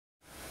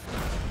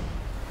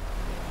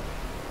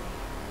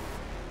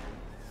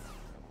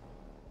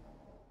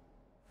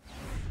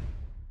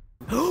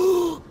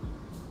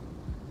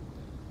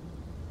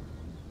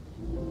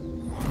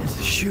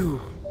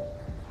shoe.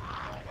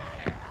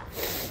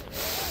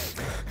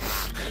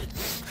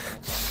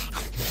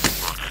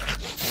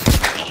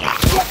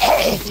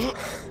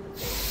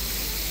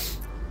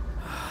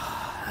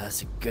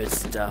 That's good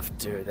stuff,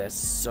 dude. That's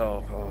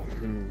so.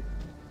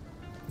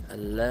 I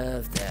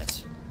love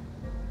that.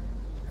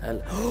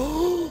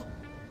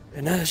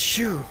 Another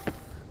shoe.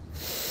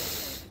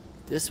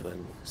 This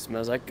one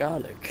smells like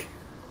garlic.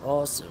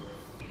 Awesome.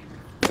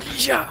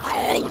 Yeah.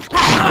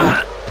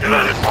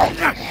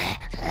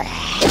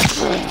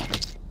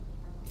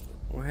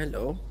 Oh,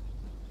 hello.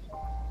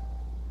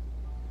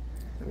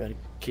 I'm gonna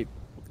keep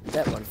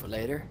that one for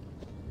later.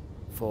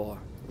 For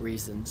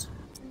reasons.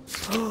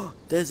 Oh,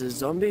 there's a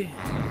zombie.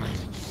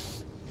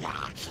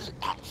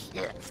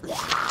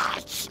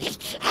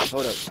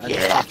 Hold up, I'm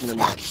taking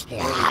them out. There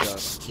we go.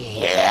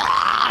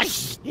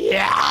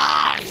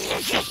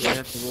 You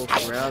have to walk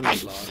around the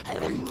block.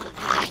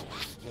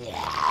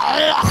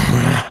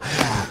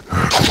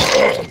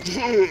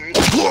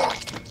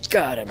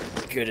 God, I'm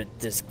good at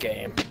this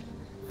game.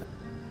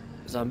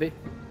 Zombie?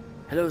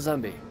 Hello,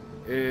 zombie.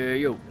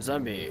 Yo,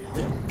 zombie.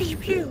 Pew,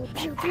 pew,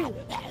 pew, pew.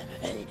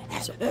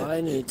 So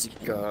I need to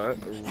go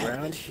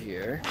around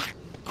here.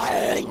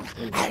 Maybe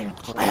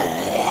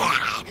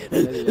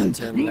I'll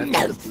turn left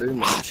to the blue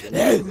mansion.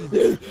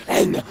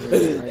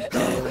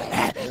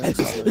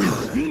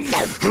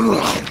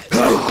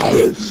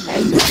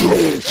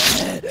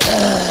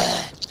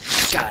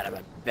 God, I'm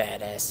a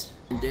badass.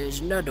 There's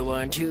another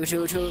one, too.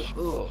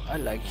 Oh,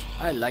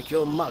 I like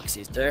your mug,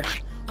 sister.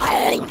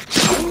 High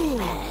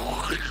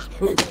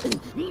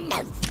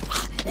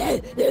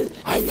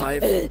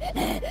five.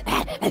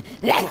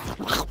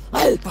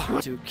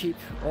 To keep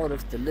all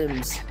of the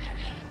limbs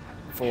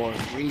for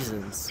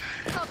reasons.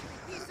 Oh,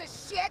 piece of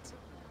shit!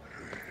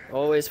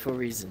 Always for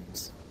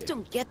reasons.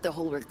 Don't get the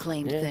whole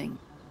reclaimed thing.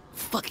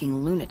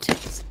 Fucking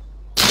lunatics.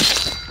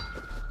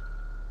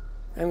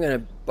 I'm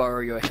gonna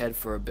borrow your head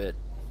for a bit.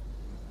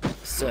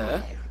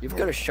 Sir, you've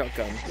got a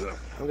shotgun.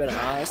 I'm gonna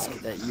ask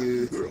that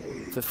you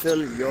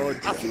fulfill your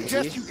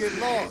duty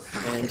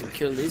and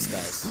kill these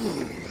guys.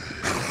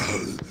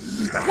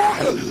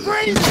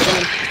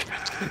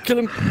 Kill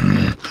him!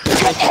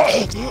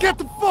 Get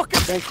the fuck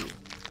out! Thank you.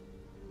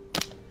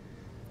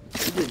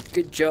 You did a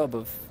good job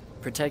of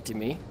protecting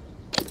me.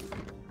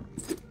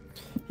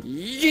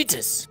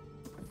 Yeetus!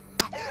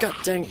 God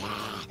dang.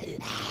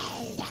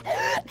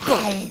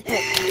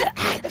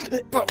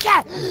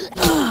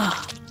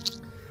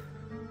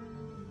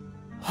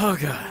 Oh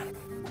god.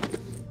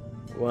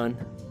 One,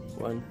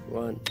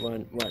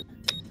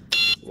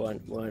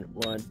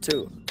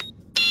 two.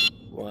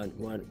 1,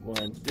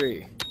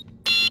 3.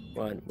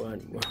 1.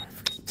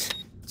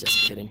 Just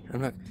kidding.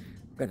 I'm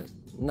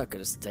not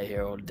gonna stay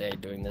here all day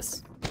doing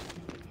this.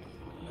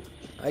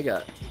 I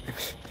got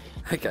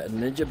a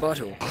ninja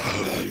bottle.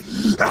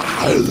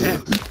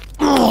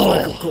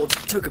 Michael Cole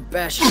took a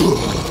bash.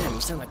 Damn,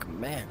 you sound like a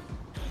man.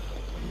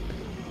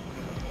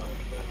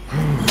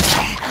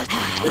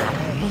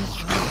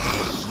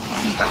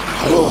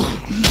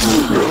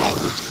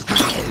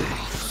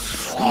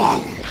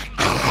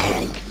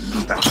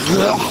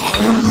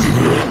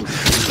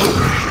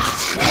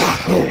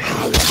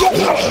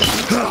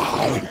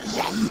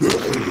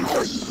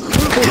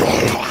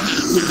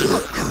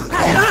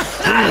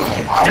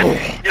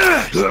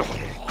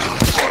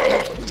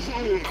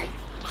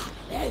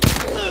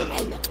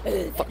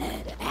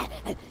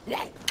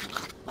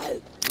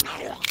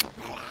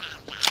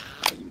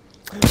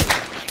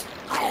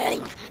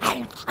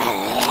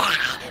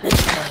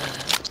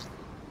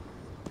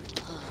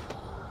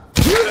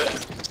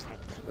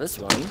 This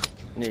one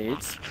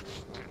needs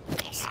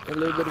a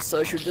little bit of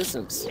social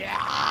distance.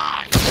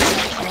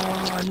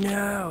 Oh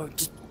no!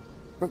 Just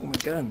broke my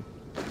gun.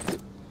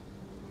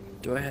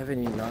 Do I have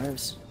any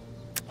knives?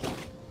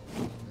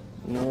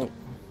 No.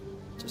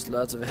 Just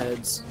lots of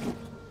heads.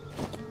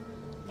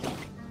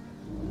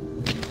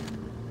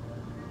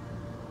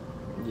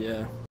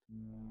 Yeah.